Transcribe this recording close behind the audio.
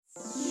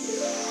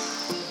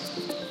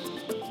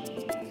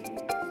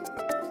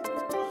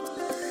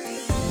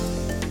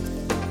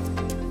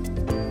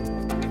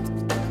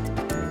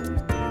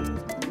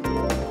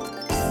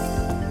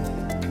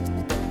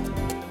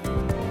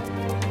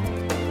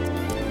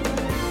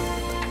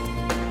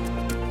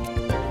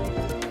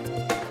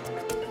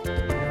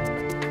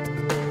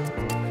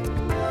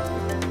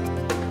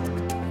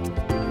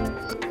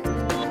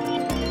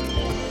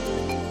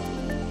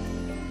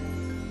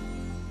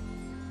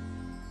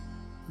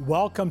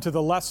Welcome to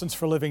the Lessons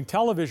for Living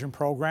television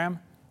program.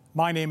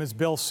 My name is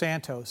Bill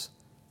Santos.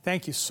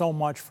 Thank you so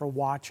much for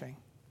watching.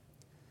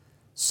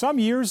 Some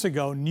years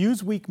ago,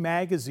 Newsweek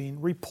magazine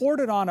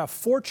reported on a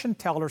fortune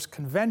tellers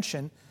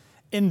convention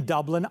in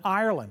Dublin,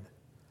 Ireland.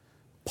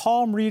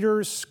 Palm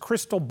readers,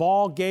 crystal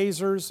ball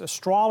gazers,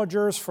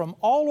 astrologers from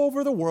all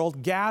over the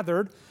world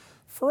gathered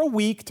for a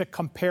week to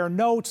compare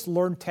notes,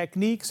 learn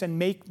techniques, and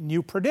make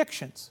new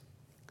predictions.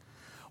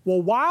 Well,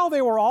 while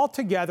they were all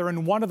together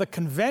in one of the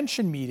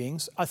convention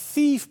meetings, a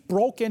thief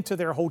broke into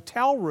their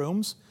hotel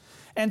rooms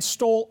and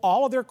stole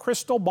all of their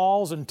crystal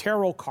balls and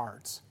tarot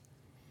cards.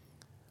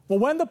 Well,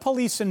 when the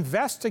police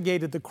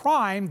investigated the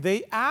crime,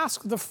 they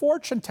asked the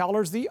fortune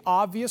tellers the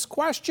obvious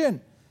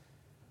question: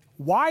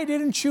 why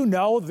didn't you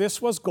know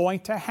this was going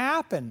to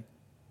happen?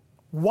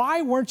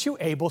 Why weren't you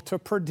able to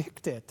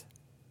predict it?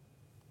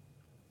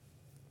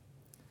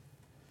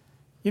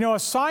 You know,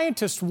 a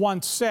scientist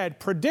once said,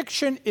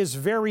 prediction is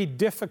very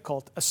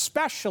difficult,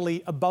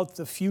 especially about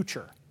the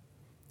future.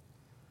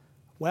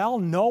 Well,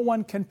 no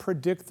one can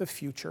predict the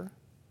future.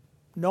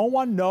 No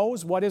one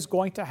knows what is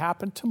going to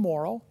happen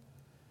tomorrow.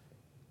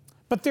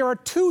 But there are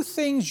two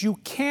things you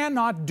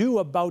cannot do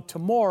about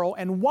tomorrow,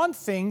 and one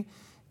thing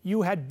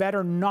you had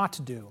better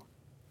not do.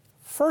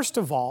 First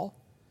of all,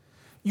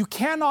 you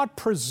cannot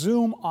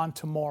presume on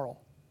tomorrow.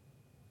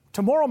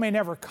 Tomorrow may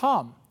never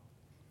come.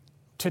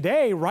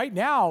 Today, right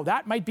now,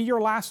 that might be your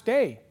last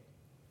day.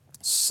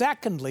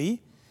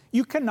 Secondly,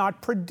 you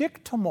cannot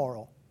predict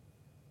tomorrow.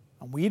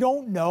 And we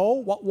don't know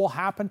what will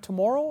happen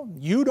tomorrow.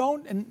 You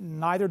don't, and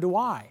neither do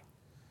I.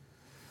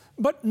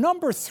 But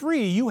number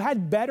three, you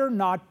had better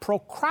not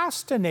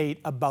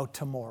procrastinate about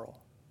tomorrow.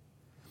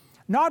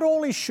 Not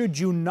only should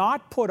you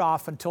not put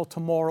off until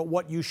tomorrow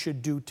what you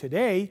should do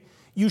today,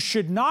 you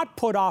should not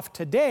put off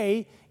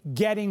today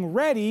getting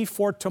ready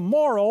for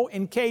tomorrow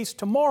in case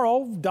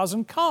tomorrow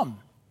doesn't come.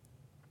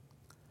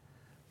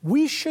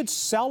 We should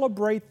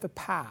celebrate the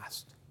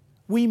past.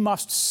 We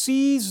must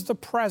seize the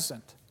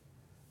present,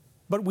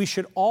 but we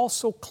should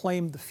also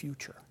claim the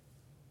future.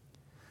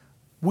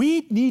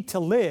 We need to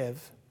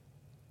live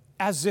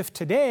as if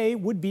today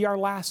would be our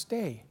last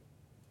day,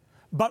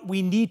 but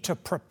we need to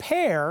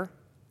prepare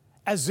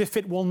as if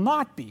it will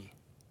not be.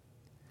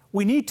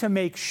 We need to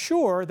make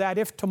sure that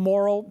if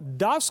tomorrow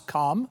does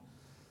come,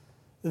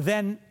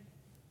 then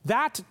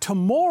that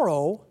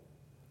tomorrow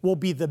will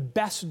be the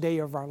best day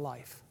of our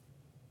life.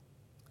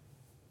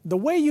 The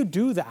way you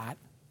do that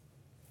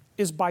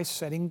is by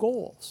setting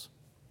goals.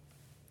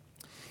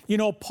 You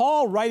know,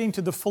 Paul, writing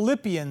to the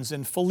Philippians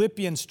in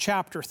Philippians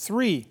chapter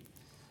 3,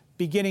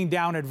 beginning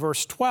down at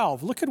verse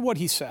 12, look at what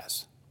he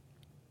says.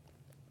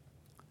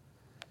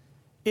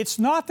 It's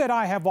not that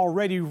I have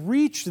already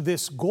reached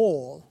this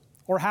goal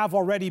or have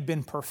already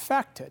been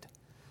perfected,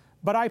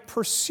 but I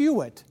pursue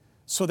it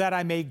so that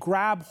I may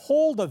grab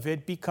hold of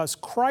it because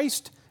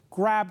Christ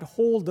grabbed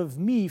hold of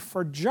me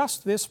for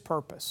just this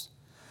purpose.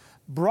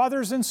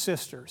 Brothers and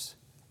sisters,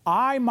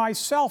 I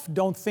myself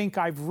don't think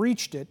I've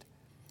reached it,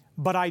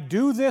 but I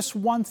do this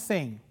one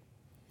thing.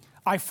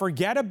 I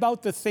forget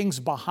about the things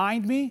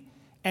behind me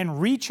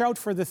and reach out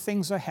for the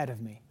things ahead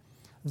of me.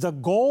 The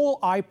goal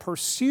I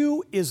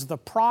pursue is the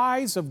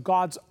prize of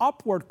God's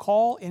upward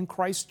call in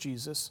Christ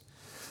Jesus.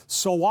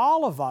 So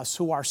all of us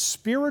who are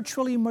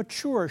spiritually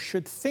mature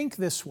should think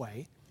this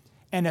way,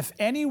 and if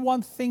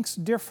anyone thinks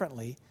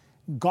differently,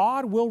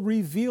 God will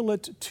reveal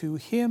it to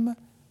him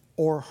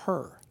or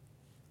her.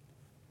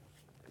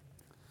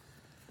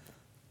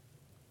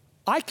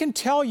 I can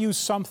tell you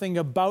something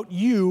about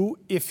you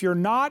if you're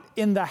not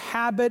in the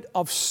habit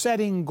of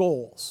setting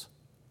goals.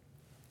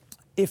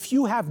 If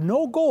you have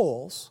no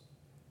goals,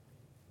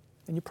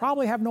 then you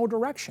probably have no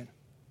direction.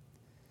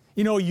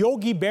 You know,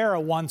 Yogi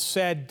Berra once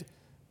said,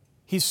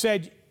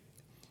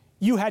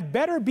 you had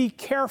better be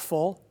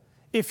careful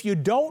if you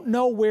don't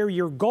know where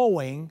you're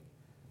going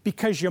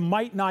because you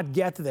might not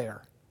get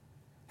there.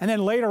 And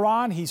then later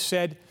on he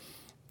said,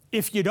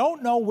 if you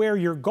don't know where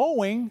you're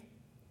going,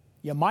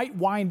 you might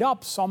wind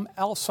up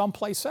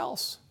someplace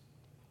else.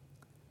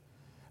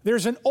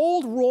 There's an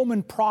old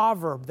Roman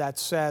proverb that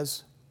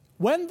says,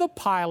 when the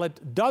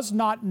pilot does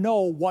not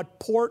know what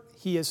port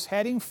he is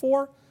heading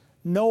for,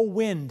 no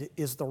wind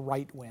is the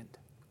right wind.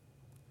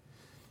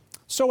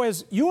 So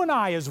as you and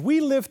I, as we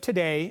live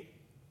today,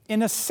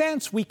 in a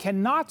sense, we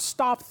cannot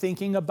stop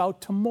thinking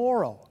about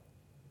tomorrow.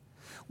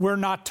 We're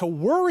not to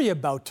worry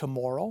about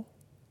tomorrow,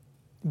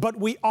 but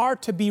we are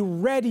to be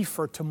ready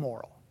for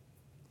tomorrow.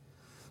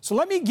 So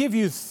let me give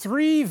you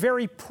three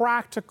very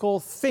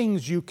practical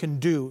things you can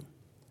do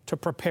to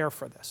prepare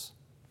for this.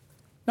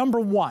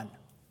 Number one,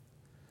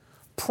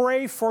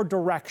 pray for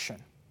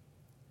direction.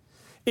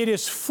 It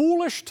is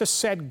foolish to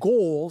set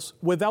goals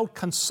without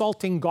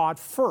consulting God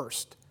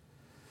first,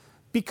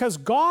 because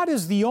God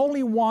is the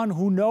only one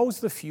who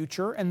knows the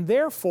future and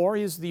therefore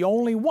is the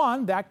only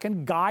one that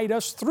can guide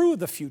us through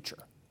the future.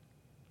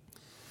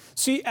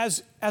 See,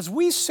 as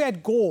we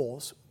set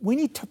goals, we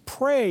need to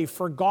pray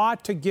for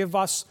God to give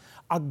us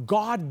a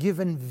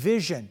God-given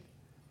vision.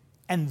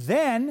 And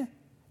then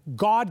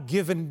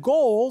God-given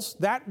goals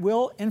that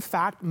will, in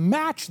fact,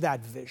 match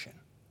that vision.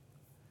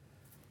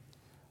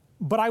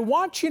 But I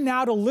want you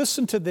now to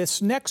listen to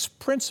this next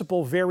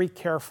principle very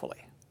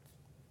carefully.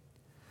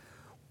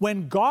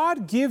 When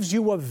God gives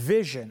you a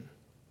vision,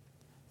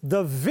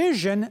 the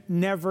vision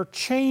never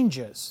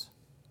changes.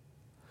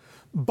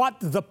 But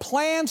the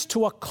plans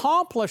to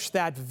accomplish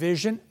that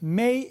vision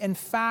may in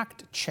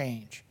fact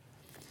change.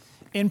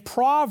 In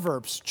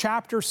Proverbs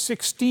chapter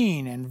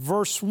 16 and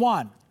verse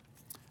 1,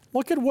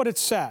 look at what it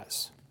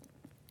says.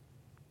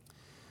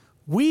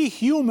 We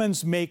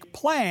humans make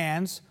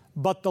plans,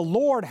 but the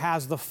Lord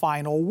has the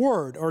final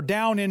word. Or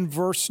down in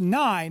verse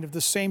 9 of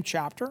the same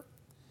chapter,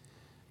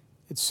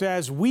 it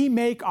says, we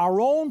make our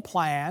own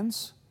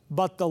plans,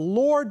 but the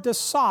Lord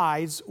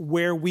decides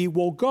where we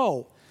will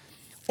go.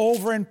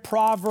 Over in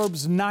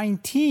Proverbs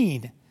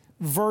 19,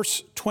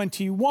 verse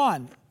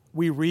 21,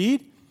 we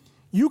read,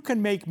 you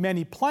can make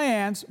many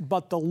plans,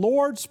 but the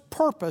Lord's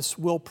purpose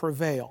will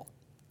prevail.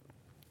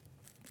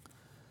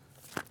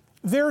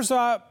 There's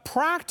a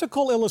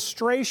practical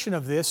illustration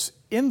of this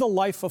in the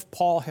life of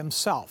Paul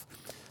himself.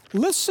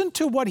 Listen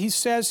to what he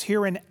says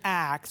here in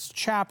Acts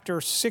chapter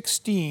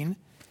 16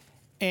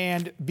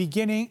 and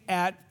beginning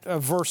at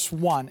verse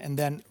 1 and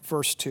then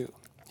verse 2.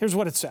 Here's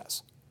what it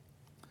says.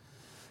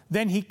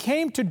 Then he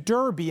came to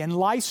Derbe and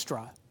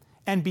Lystra,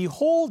 and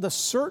behold, a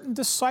certain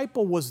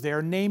disciple was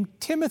there named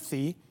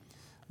Timothy,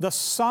 the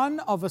son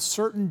of a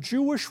certain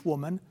Jewish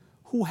woman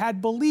who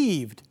had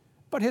believed,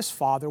 but his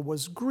father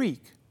was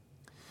Greek.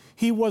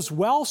 He was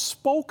well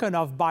spoken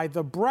of by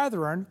the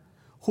brethren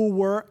who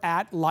were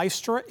at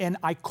Lystra and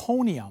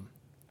Iconium.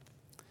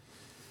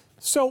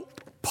 So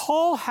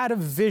Paul had a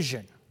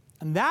vision,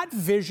 and that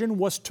vision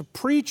was to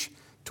preach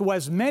to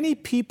as many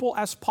people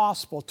as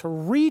possible, to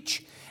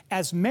reach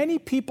as many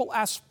people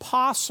as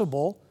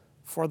possible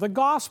for the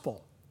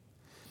gospel.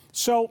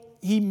 So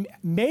he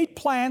made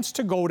plans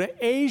to go to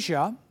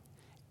Asia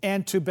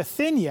and to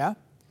Bithynia,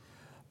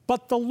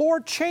 but the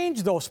Lord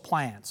changed those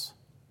plans.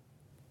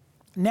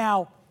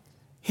 Now,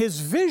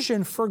 his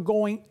vision for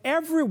going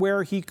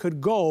everywhere he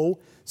could go,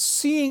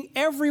 seeing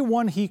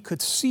everyone he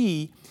could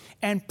see,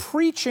 and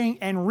preaching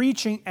and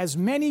reaching as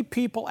many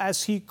people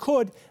as he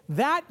could,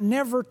 that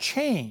never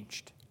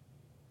changed.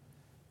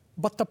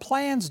 But the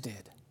plans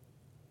did.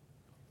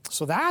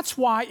 So that's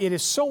why it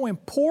is so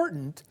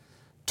important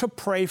to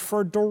pray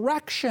for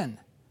direction,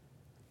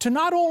 to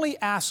not only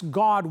ask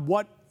God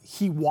what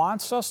He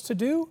wants us to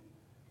do,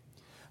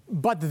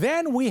 but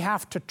then we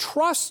have to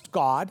trust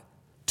God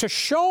to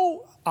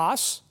show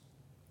us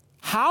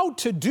how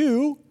to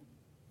do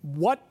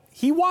what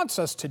He wants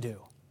us to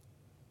do.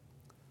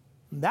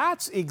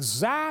 That's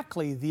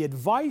exactly the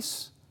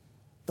advice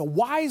the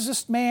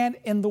wisest man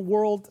in the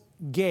world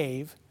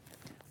gave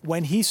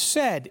when he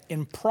said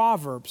in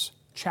Proverbs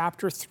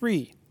chapter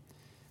 3,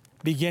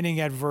 beginning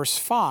at verse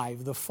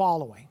 5, the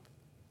following.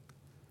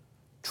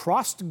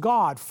 Trust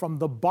God from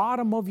the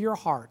bottom of your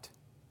heart.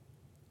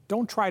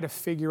 Don't try to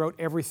figure out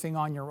everything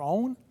on your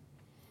own.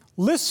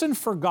 Listen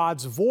for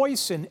God's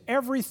voice in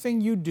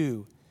everything you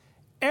do.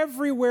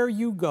 Everywhere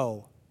you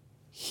go,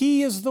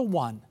 He is the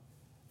one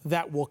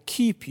that will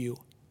keep you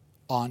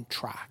on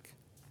track.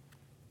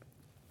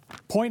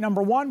 Point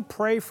number 1,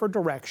 pray for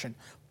direction.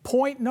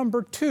 Point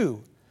number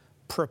 2,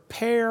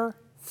 prepare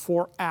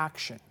for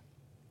action.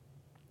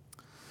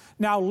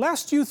 Now,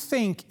 lest you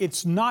think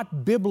it's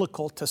not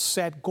biblical to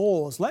set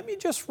goals, let me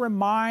just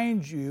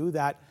remind you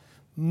that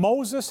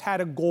Moses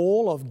had a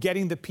goal of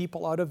getting the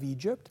people out of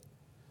Egypt.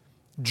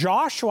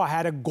 Joshua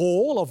had a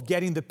goal of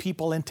getting the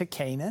people into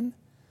Canaan.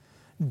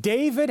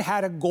 David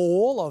had a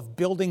goal of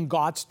building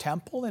God's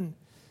temple, and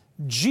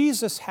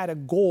Jesus had a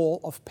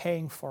goal of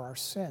paying for our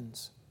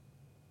sins.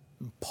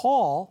 And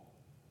Paul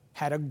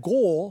had a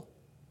goal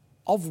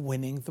of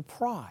winning the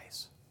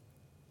prize.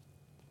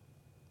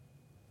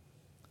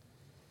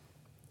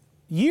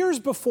 Years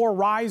before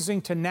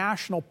rising to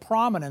national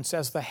prominence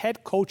as the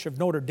head coach of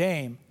Notre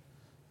Dame,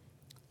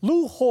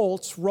 Lou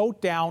Holtz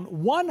wrote down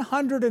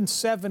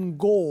 107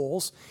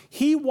 goals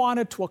he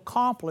wanted to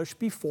accomplish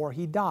before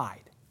he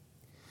died.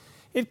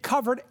 It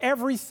covered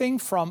everything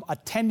from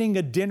attending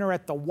a dinner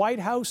at the White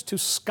House to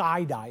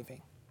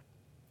skydiving.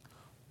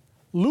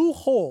 Lou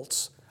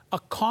Holtz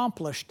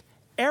accomplished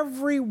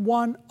every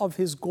one of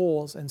his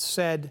goals and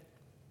said,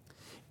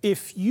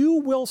 if you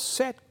will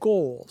set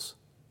goals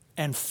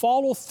and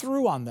follow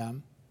through on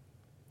them,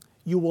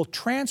 you will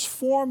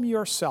transform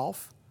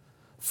yourself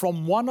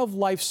from one of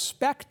life's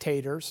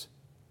spectators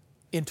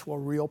into a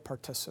real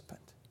participant.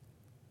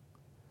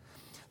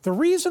 The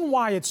reason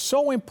why it's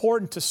so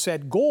important to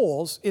set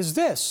goals is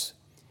this.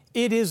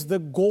 It is the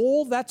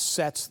goal that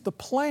sets the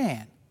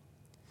plan.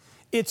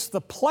 It's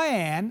the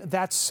plan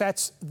that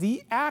sets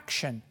the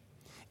action.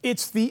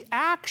 It's the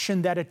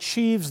action that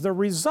achieves the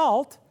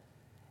result,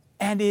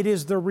 and it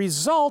is the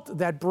result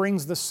that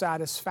brings the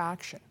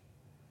satisfaction.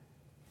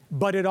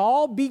 But it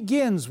all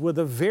begins with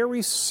a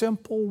very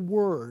simple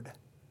word,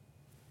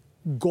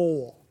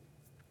 goal.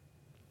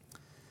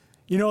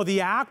 You know,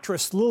 the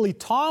actress Lily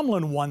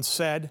Tomlin once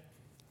said,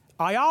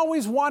 I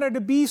always wanted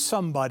to be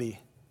somebody,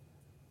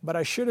 but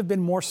I should have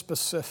been more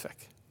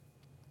specific.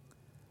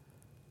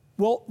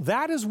 Well,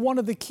 that is one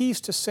of the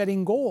keys to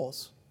setting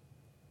goals.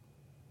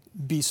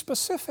 Be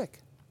specific.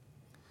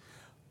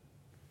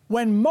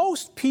 When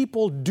most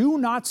people do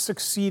not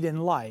succeed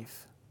in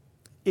life,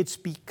 it's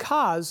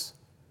because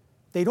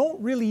they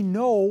don't really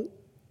know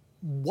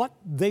what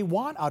they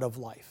want out of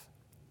life.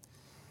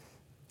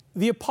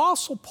 The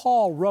Apostle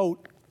Paul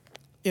wrote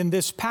in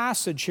this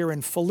passage here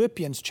in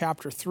Philippians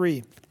chapter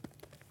 3,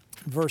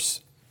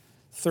 verse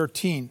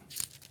 13,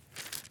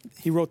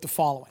 he wrote the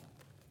following.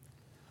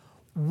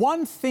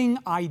 One thing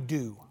I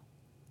do.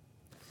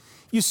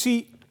 You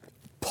see,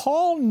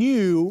 Paul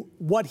knew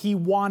what he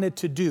wanted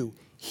to do.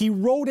 He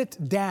wrote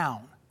it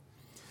down.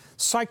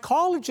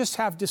 Psychologists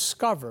have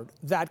discovered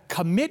that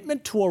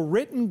commitment to a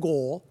written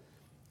goal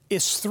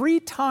is 3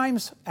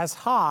 times as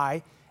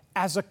high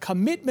as a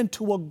commitment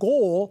to a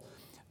goal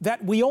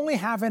that we only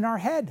have in our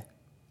head.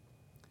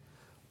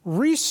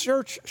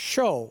 Research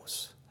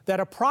shows that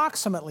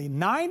approximately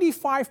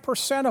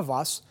 95% of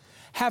us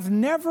have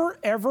never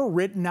ever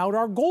written out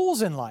our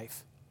goals in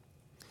life.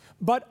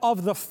 But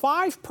of the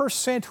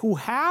 5% who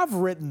have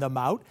written them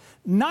out,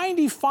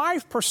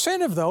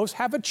 95% of those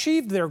have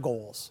achieved their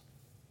goals.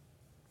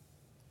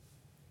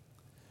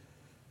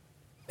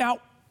 Now,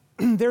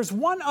 there's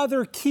one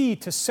other key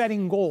to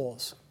setting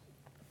goals,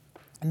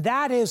 and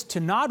that is to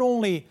not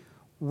only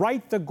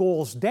write the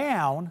goals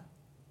down,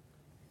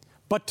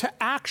 but to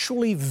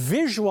actually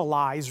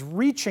visualize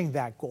reaching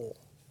that goal.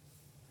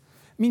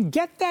 I mean,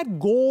 get that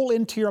goal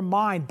into your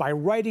mind by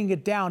writing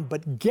it down,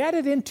 but get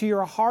it into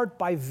your heart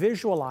by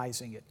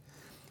visualizing it.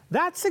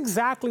 That's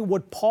exactly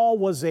what Paul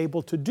was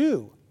able to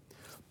do.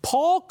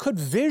 Paul could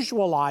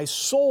visualize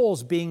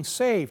souls being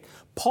saved.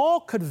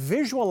 Paul could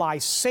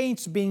visualize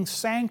saints being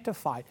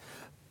sanctified.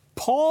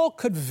 Paul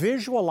could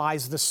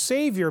visualize the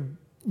Savior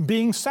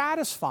being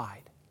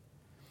satisfied.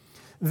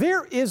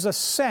 There is a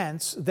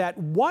sense that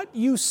what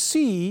you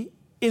see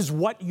is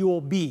what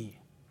you'll be.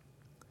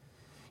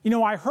 You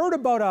know, I heard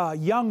about a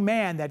young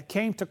man that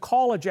came to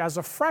college as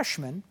a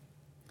freshman,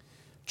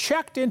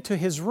 checked into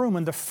his room,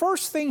 and the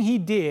first thing he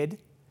did,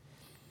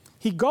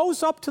 he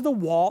goes up to the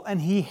wall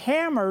and he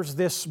hammers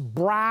this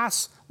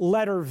brass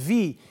letter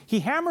V. He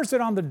hammers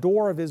it on the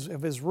door of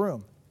his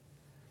room.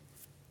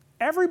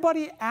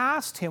 Everybody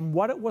asked him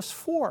what it was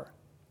for,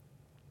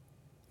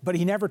 but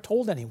he never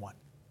told anyone.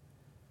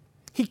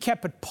 He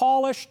kept it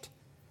polished,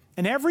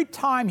 and every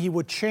time he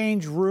would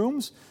change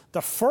rooms,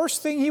 the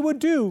first thing he would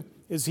do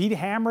is he'd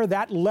hammer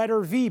that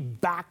letter V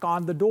back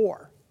on the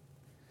door.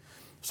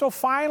 So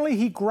finally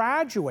he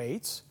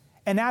graduates,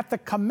 and at the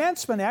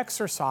commencement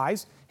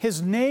exercise,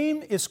 his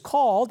name is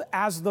called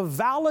as the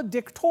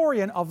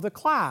valedictorian of the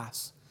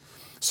class.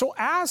 So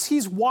as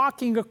he's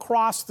walking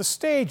across the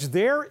stage,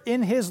 there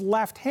in his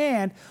left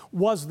hand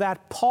was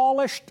that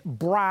polished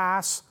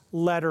brass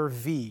letter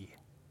V.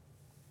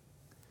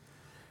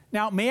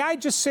 Now, may I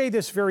just say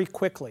this very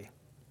quickly?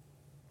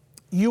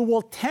 You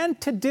will tend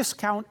to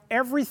discount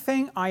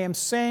everything I am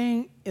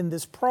saying in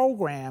this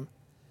program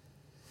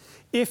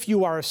if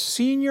you are a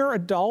senior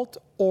adult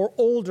or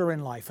older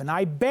in life. And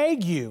I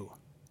beg you,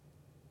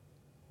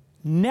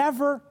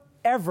 never,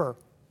 ever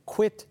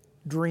quit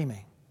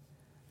dreaming.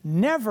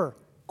 Never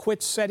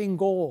quit setting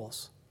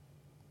goals.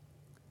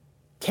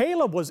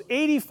 Caleb was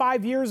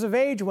 85 years of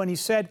age when he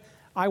said,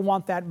 I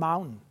want that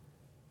mountain.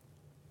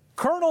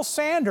 Colonel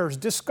Sanders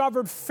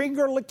discovered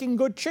finger-licking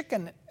good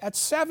chicken at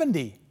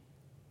 70.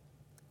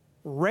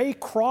 Ray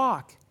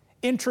Kroc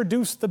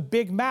introduced the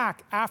Big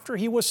Mac after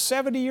he was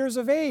 70 years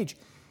of age.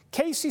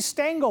 Casey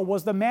Stengel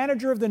was the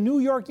manager of the New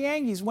York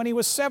Yankees when he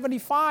was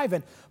 75,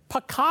 and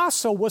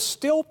Picasso was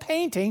still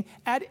painting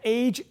at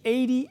age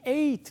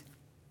 88.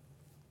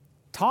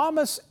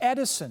 Thomas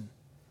Edison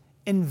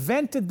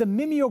invented the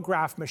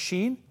mimeograph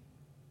machine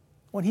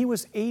when he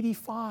was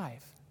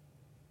 85.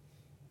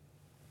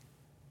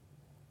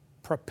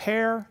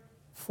 Prepare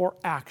for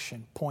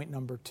action, point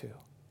number 2.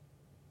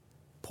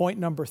 Point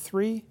number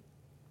 3,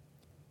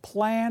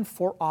 plan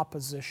for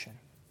opposition.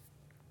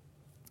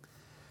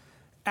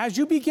 As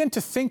you begin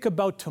to think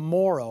about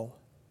tomorrow,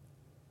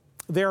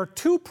 there are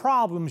 2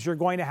 problems you're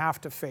going to have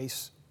to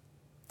face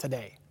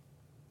today.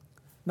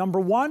 Number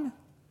 1,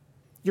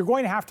 you're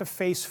going to have to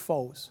face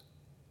foes.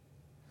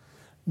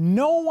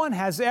 No one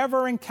has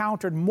ever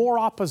encountered more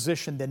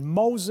opposition than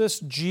Moses,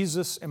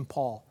 Jesus, and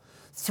Paul.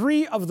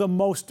 3 of the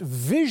most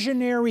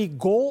visionary,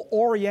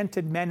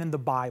 goal-oriented men in the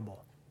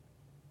Bible.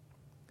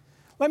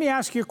 Let me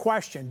ask you a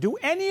question. Do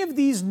any of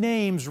these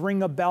names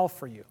ring a bell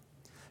for you?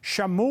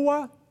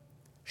 Shammua,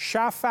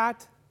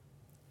 Shaphat,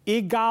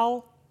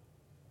 Igal,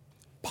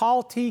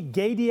 Palti,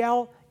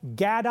 Gadiel,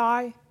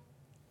 Gadai,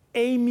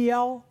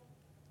 Amiel,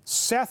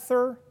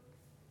 Sether,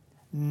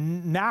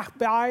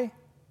 Nahbai,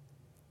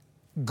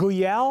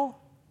 Guyel?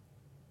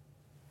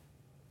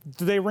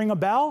 Do they ring a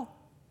bell?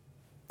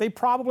 They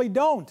probably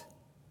don't.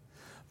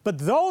 But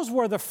those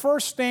were the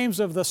first names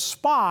of the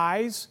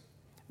spies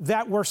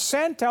that were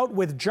sent out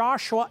with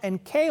Joshua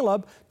and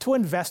Caleb to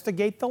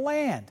investigate the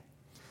land.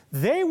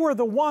 They were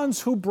the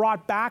ones who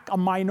brought back a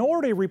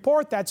minority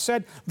report that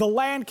said the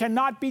land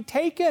cannot be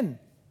taken.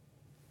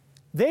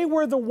 They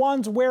were the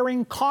ones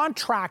wearing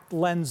contract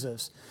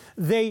lenses.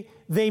 They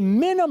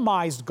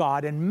minimized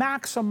God and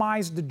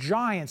maximized the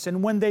giants.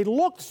 And when they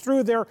looked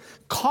through their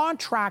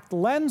contract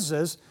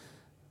lenses,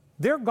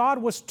 their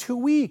God was too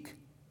weak.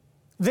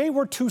 They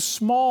were too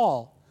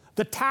small.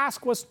 The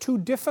task was too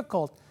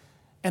difficult.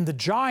 And the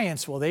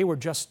giants, well, they were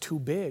just too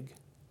big.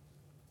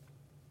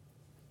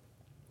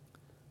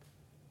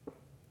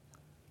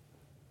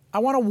 I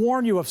want to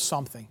warn you of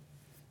something.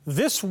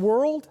 This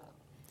world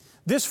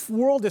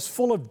is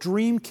full of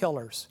dream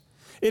killers.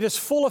 It is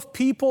full of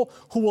people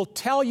who will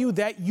tell you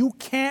that you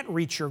can't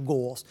reach your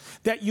goals,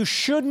 that you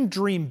shouldn't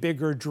dream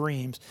bigger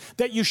dreams,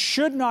 that you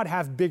should not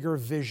have bigger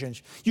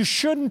visions, you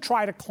shouldn't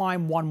try to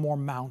climb one more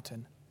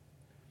mountain.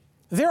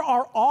 There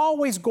are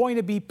always going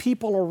to be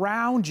people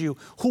around you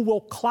who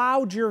will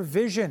cloud your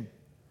vision,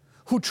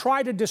 who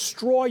try to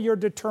destroy your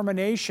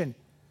determination,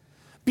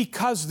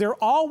 because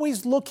they're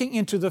always looking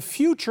into the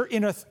future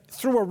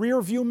through a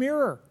rearview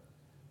mirror.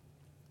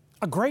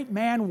 A great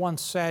man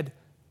once said,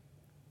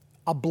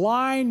 "A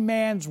blind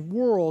man's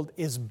world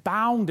is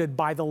bounded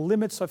by the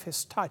limits of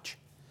his touch,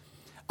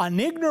 an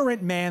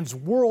ignorant man's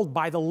world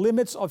by the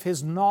limits of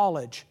his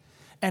knowledge,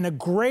 and a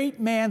great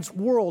man's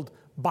world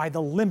by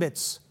the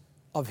limits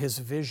of his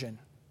vision."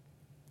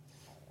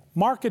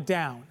 Mark it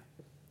down.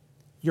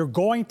 You're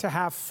going to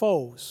have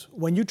foes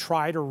when you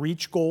try to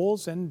reach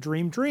goals and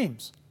dream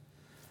dreams.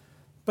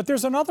 But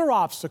there's another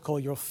obstacle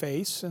you'll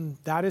face, and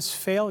that is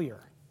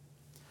failure.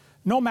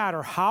 No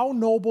matter how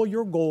noble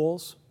your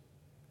goals,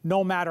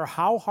 no matter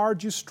how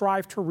hard you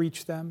strive to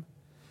reach them,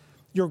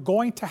 you're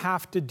going to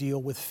have to deal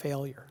with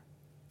failure.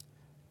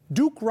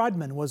 Duke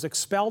Rudman was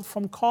expelled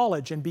from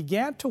college and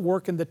began to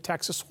work in the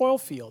Texas oil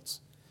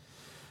fields.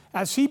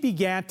 As he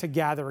began to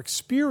gather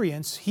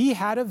experience, he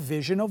had a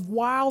vision of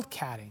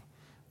wildcatting,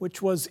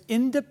 which was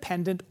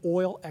independent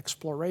oil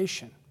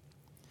exploration.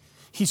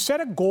 He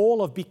set a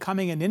goal of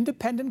becoming an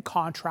independent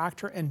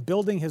contractor and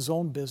building his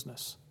own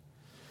business.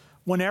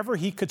 Whenever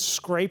he could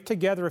scrape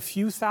together a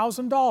few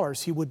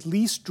 $1,000s, he would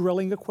lease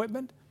drilling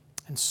equipment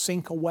and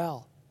sink a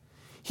well.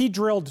 He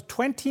drilled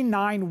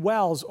 29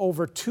 wells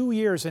over 2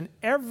 years, and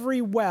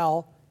every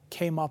well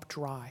came up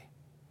dry.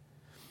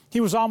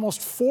 He was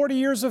almost 40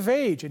 years of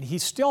age, and he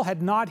still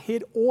had not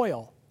hit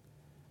oil.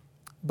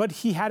 But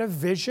he had a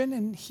vision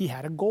and he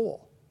had a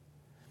goal.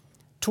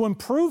 To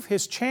improve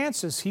his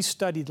chances, he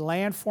studied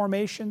land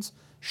formations,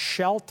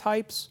 shell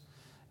types,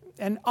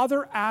 and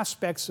other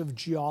aspects of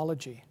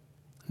geology.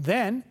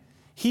 Then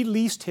he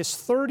leased his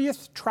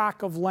 30th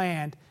tract of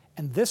land,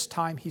 and this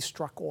time he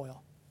struck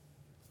oil.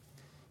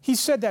 He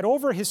said that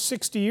over his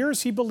 60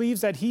 years, he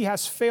believes that he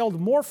has failed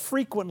more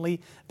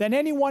frequently than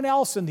anyone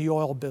else in the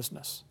oil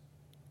business.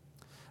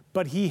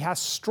 But he has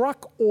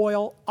struck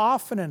oil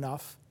often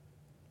enough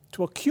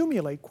to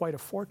accumulate quite a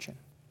fortune.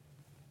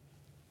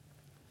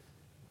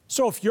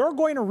 So if you're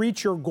going to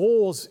reach your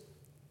goals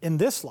in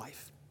this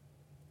life,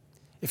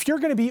 if you're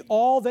going to be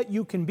all that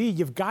you can be,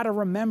 you've got to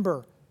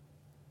remember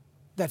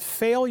that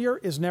failure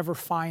is never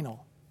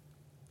final,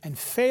 and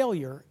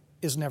failure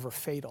is never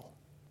fatal.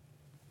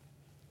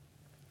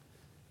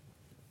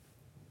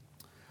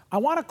 I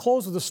want to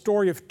close with the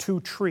story of two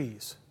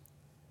trees.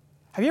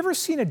 Have you ever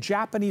seen a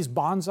Japanese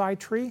bonsai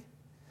tree?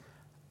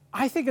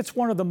 I think it's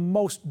one of the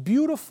most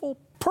beautiful,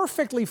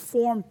 perfectly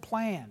formed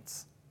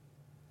plants.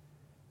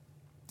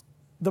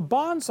 The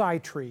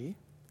bonsai tree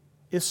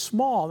is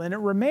small, and it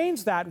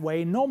remains that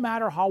way no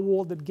matter how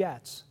old it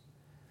gets.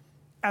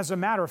 As a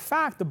matter of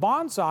fact, the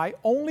bonsai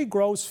only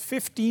grows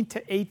 15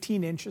 to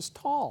 18 inches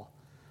tall.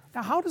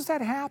 Now, how does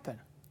that happen?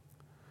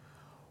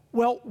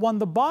 Well, when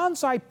the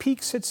bonsai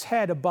peeks its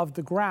head above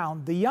the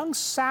ground, the young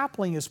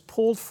sapling is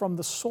pulled from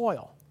the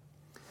soil.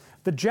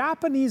 The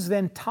Japanese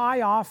then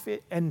tie off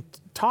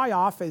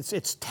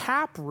its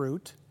tap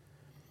root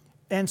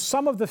and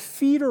some of the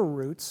feeder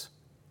roots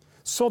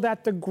so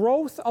that the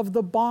growth of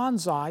the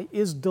bonsai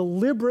is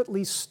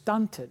deliberately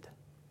stunted.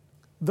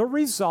 The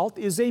result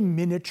is a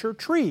miniature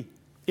tree.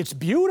 It's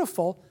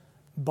beautiful,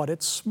 but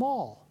it's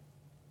small.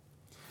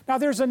 Now,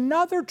 there's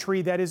another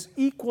tree that is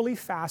equally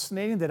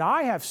fascinating that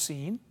I have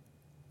seen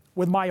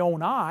with my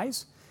own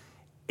eyes.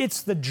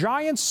 It's the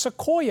giant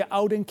sequoia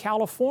out in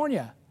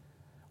California.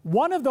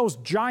 One of those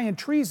giant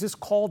trees is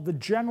called the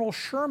General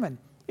Sherman.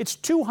 It's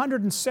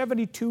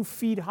 272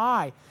 feet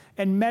high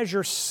and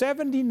measures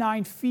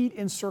 79 feet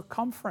in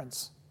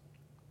circumference.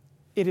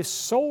 It is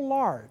so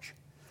large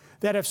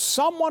that if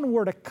someone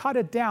were to cut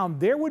it down,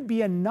 there would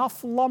be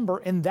enough lumber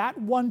in that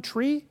one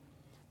tree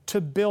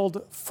to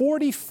build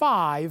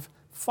 45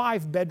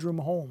 five-bedroom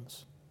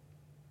homes.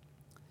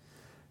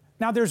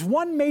 Now, there's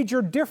one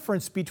major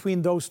difference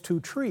between those two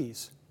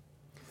trees.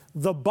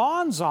 The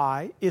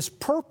bonsai is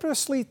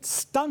purposely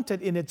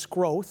stunted in its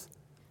growth,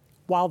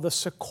 while the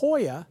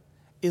sequoia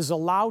is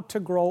allowed to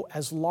grow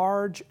as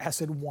large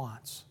as it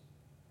wants.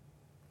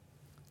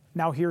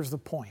 Now, here's the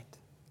point.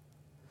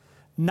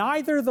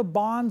 Neither the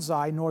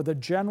bonsai nor the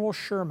General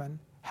Sherman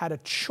had a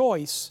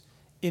choice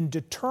in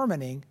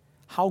determining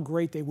how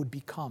great they would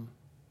become.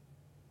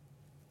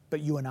 But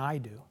you and I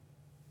do.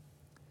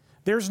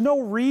 There's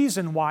no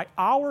reason why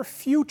our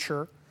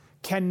future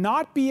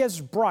cannot be as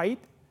bright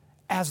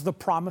as the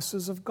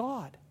promises of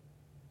God.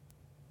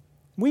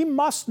 We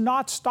must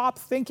not stop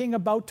thinking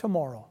about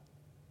tomorrow.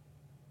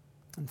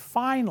 And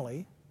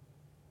finally,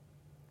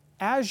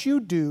 as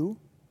you do,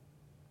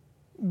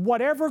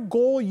 whatever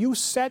goal you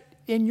set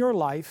in your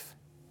life,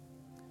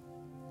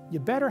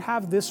 you better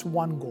have this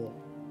one goal.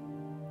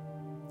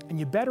 And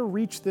you better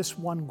reach this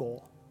one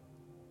goal.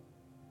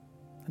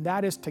 And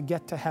that is to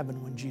get to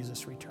heaven when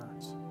Jesus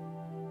returns.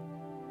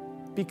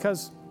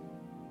 Because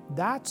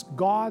that's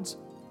God's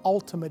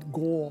ultimate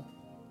goal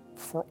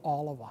for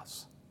all of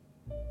us.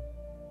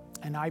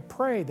 And I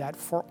pray that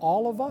for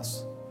all of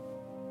us,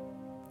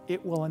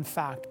 it will in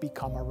fact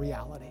become a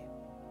reality.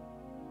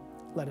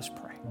 Let us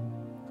pray.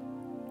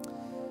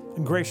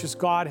 And gracious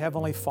God,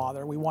 Heavenly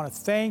Father, we want to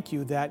thank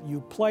you that you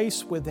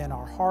place within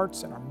our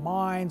hearts and our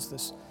minds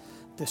this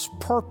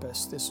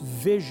purpose, this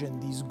vision,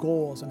 these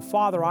goals. And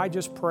Father, I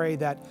just pray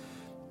that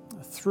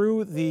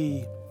through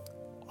the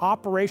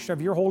operation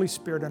of your Holy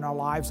Spirit in our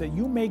lives, that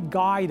you may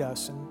guide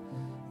us and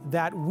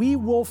that we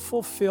will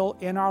fulfill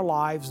in our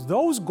lives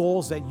those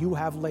goals that you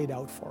have laid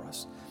out for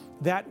us,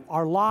 that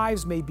our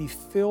lives may be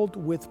filled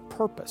with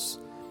purpose,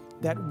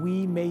 that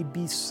we may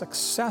be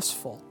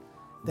successful,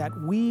 that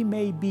we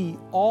may be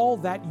all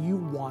that you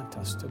want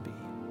us to be.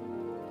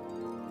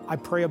 I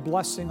pray a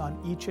blessing on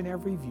each and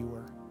every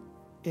viewer.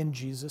 In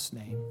Jesus'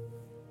 name,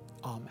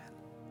 amen.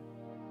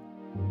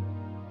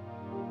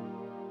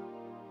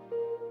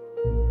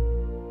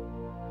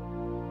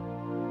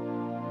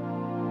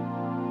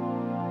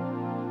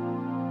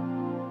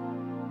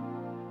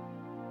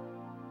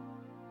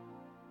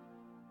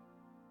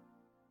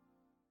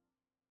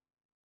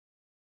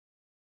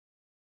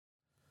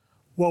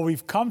 Well,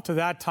 we've come to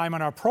that time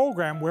in our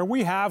program where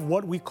we have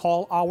what we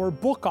call our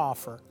book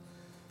offer.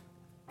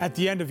 At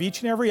the end of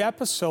each and every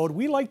episode,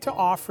 we like to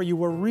offer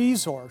you a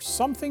resource,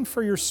 something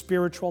for your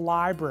spiritual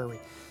library,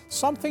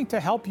 something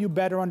to help you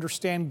better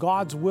understand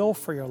God's will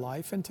for your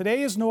life, and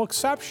today is no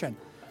exception.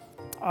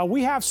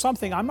 We have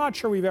something, I'm not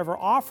sure we've ever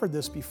offered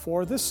this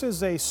before. This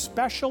is a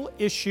special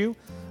issue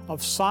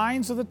of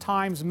Signs of the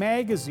Times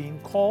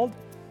magazine called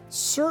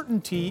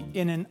Certainty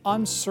in an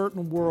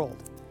Uncertain World.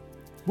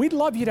 We'd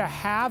love you to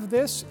have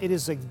this. It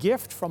is a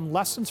gift from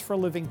Lessons for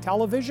Living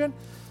Television.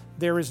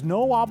 There is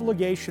no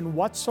obligation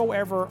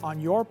whatsoever on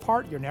your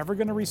part. You're never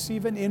going to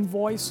receive an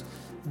invoice.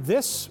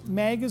 This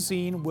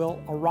magazine will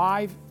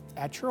arrive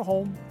at your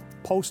home,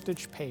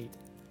 postage paid.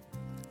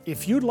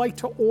 If you'd like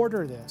to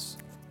order this,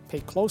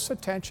 pay close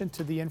attention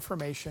to the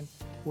information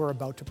we're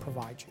about to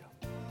provide you.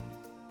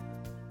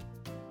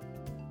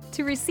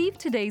 To receive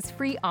today's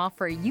free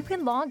offer, you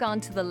can log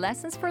on to the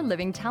Lessons for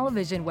Living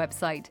Television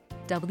website,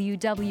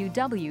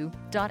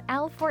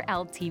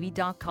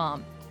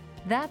 www.l4ltv.com.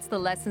 That's the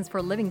Lessons for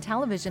Living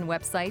Television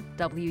website,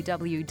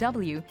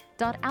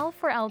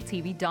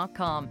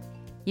 www.l4ltv.com.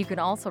 You can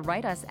also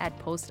write us at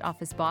Post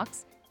Office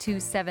Box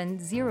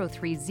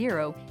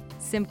 27030,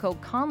 Simcoe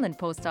Conlin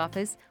Post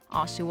Office,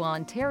 Oshawa,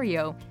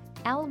 Ontario,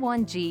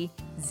 L1G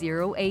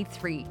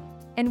 0A3,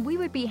 and we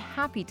would be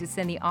happy to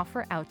send the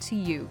offer out to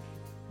you.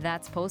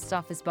 That's Post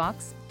Office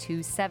Box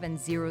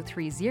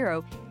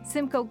 27030,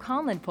 Simcoe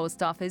Conlin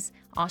Post Office,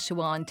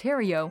 Oshawa,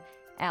 Ontario,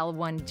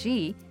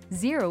 L1G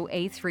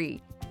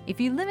 0A3. If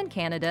you live in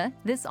Canada,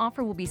 this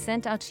offer will be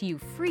sent out to you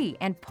free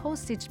and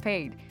postage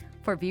paid.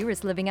 For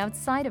viewers living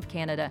outside of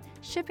Canada,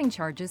 shipping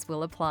charges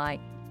will apply.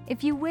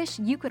 If you wish,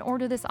 you can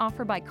order this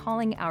offer by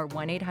calling our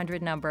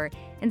 1-800 number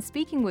and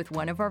speaking with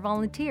one of our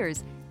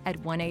volunteers at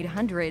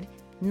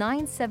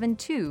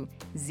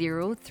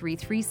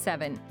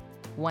 1-800-972-0337.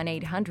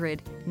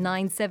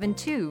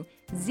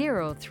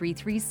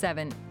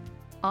 1-800-972-0337.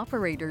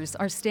 Operators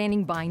are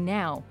standing by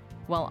now.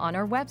 While on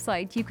our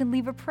website, you can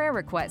leave a prayer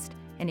request,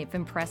 and if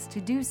impressed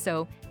to do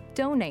so,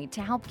 donate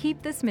to help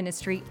keep this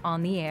ministry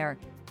on the air.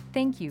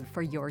 Thank you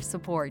for your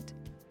support.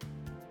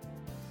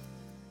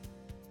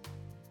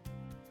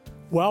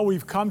 Well,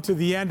 we've come to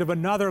the end of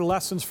another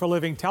Lessons for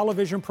Living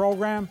television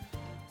program.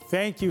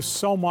 Thank you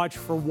so much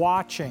for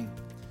watching.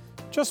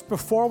 Just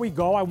before we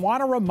go, I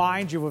want to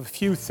remind you of a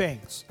few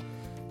things.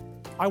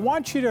 I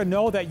want you to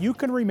know that you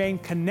can remain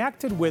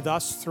connected with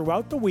us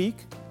throughout the week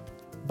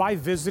by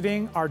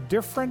visiting our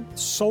different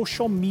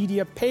social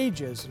media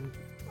pages and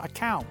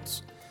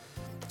accounts.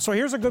 So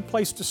here's a good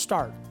place to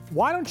start.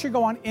 Why don't you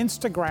go on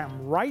Instagram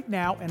right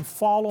now and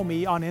follow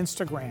me on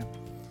Instagram,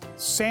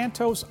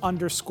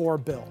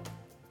 Santos_Bill.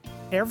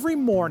 Every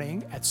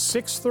morning at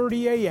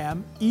 6:30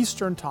 a.m.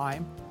 Eastern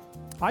Time,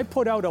 I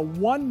put out a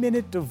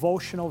 1-minute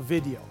devotional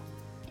video.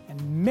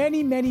 And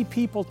many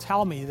people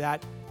tell me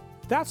that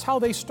that's how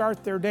they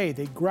start their day.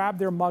 They grab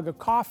their mug of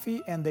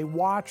coffee and they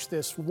watch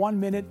this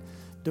 1-minute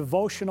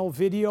devotional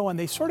video and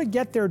they sort of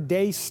get their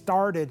day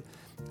started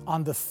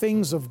on the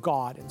things of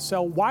God. And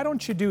so why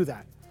don't you do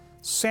that?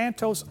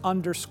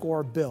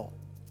 Santos_Bill.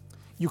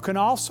 You can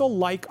also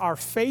like our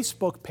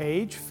Facebook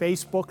page,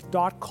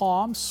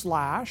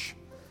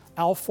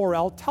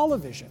 facebook.com/L4L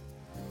Television.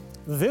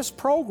 This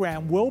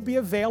program will be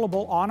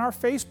available on our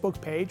Facebook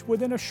page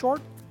within a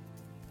short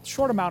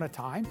amount of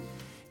time,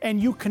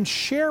 and you can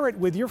share it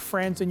with your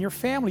friends and your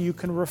family. You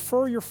can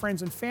refer your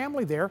friends and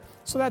family there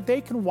so that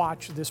they can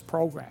watch this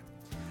program.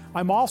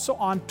 I'm also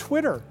on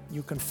Twitter.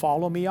 You can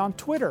follow me on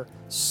Twitter,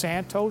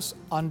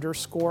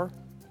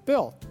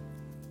 Santos_Bill.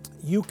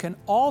 You can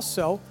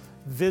also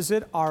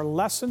visit our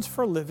Lessons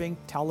for Living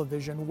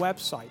television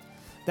website.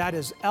 That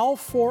is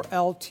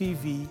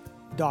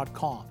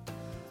L4LTV.com.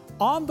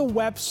 On the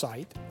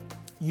website,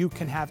 you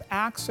can have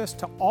access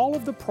to all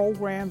of the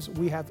programs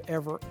we have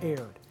ever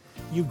aired.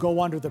 You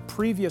go under the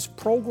Previous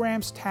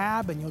Programs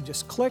tab and you'll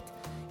just click,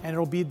 and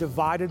it'll be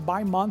divided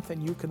by month,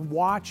 and you can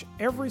watch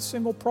every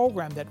single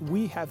program that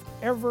we have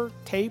ever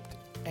taped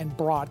and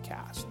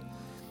broadcast.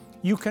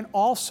 You can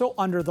also,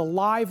 under the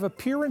Live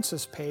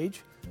Appearances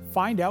page,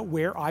 find out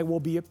where I will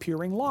be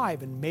appearing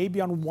live, and maybe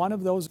on one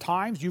of those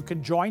times you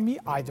can join me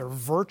either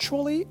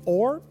virtually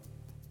or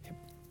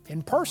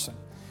in person.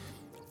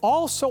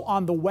 Also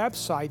on the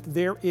website,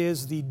 there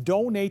is the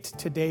Donate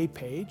Today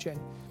page, and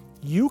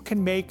you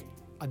can make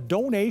a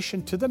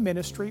donation to the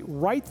ministry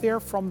right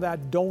there from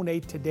that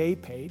Donate Today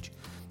page.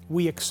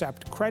 We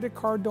accept credit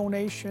card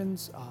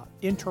donations,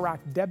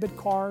 Interact debit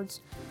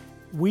cards.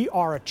 We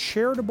are a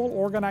charitable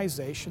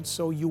organization,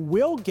 so you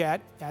will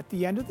get, at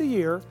the end of the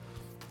year,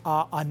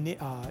 an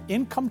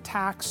income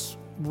tax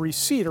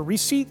receipt,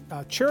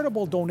 a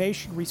charitable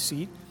donation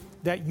receipt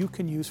that you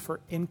can use for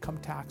income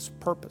tax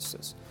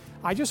purposes.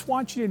 I just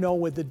want you to know,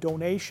 with the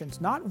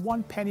donations, not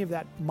one penny of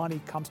that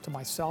money comes to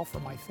myself or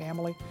my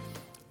family.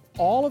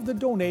 All of the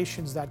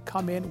donations that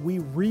come in, we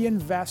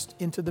reinvest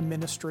into the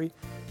ministry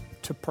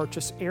to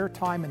purchase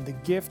airtime and the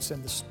gifts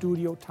and the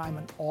studio time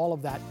and all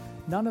of that.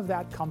 None of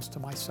that comes to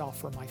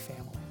myself or my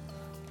family.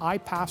 I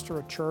pastor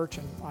a church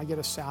and I get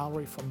a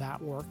salary from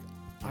that work.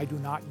 I do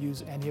not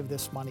use any of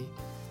this money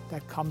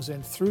that comes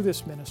in through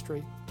this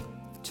ministry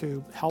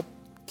to help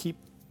keep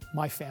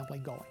my family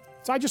going.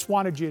 So I just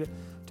wanted you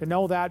to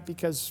know that,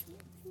 because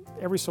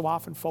every so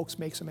often folks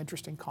make some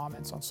interesting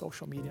comments on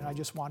social media, and I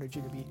just wanted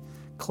you to be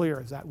clear,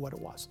 is that what it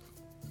was.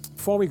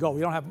 Before we go,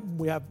 we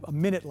have a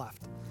minute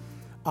left.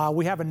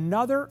 We have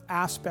another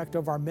aspect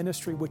of our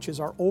ministry, which is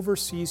our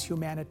overseas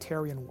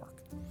humanitarian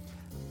work.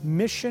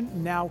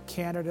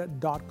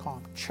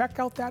 MissionNowCanada.com. Check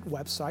out that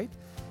website.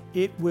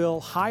 It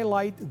will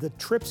highlight the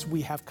trips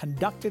we have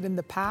conducted in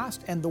the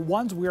past and the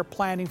ones we are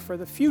planning for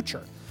the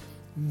future.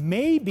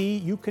 Maybe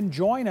you can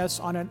join us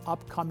on an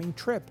upcoming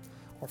trip,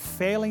 or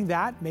failing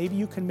that, maybe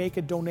you can make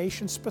a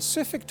donation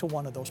specific to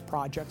one of those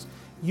projects.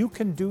 You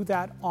can do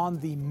that on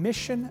the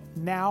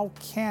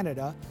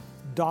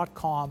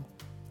MissionNowCanada.com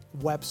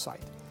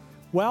website.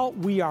 Well,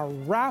 we are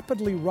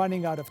rapidly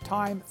running out of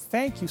time.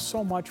 Thank you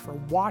so much for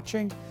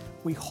watching.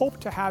 We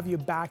hope to have you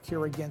back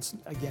here again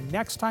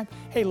next time.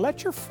 Hey,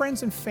 let your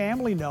friends and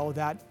family know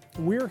that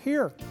we're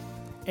here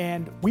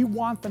and we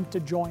want them to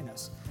join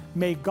us.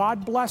 May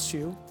God bless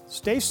you.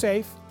 Stay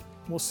safe.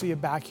 We'll see you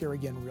back here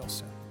again real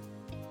soon.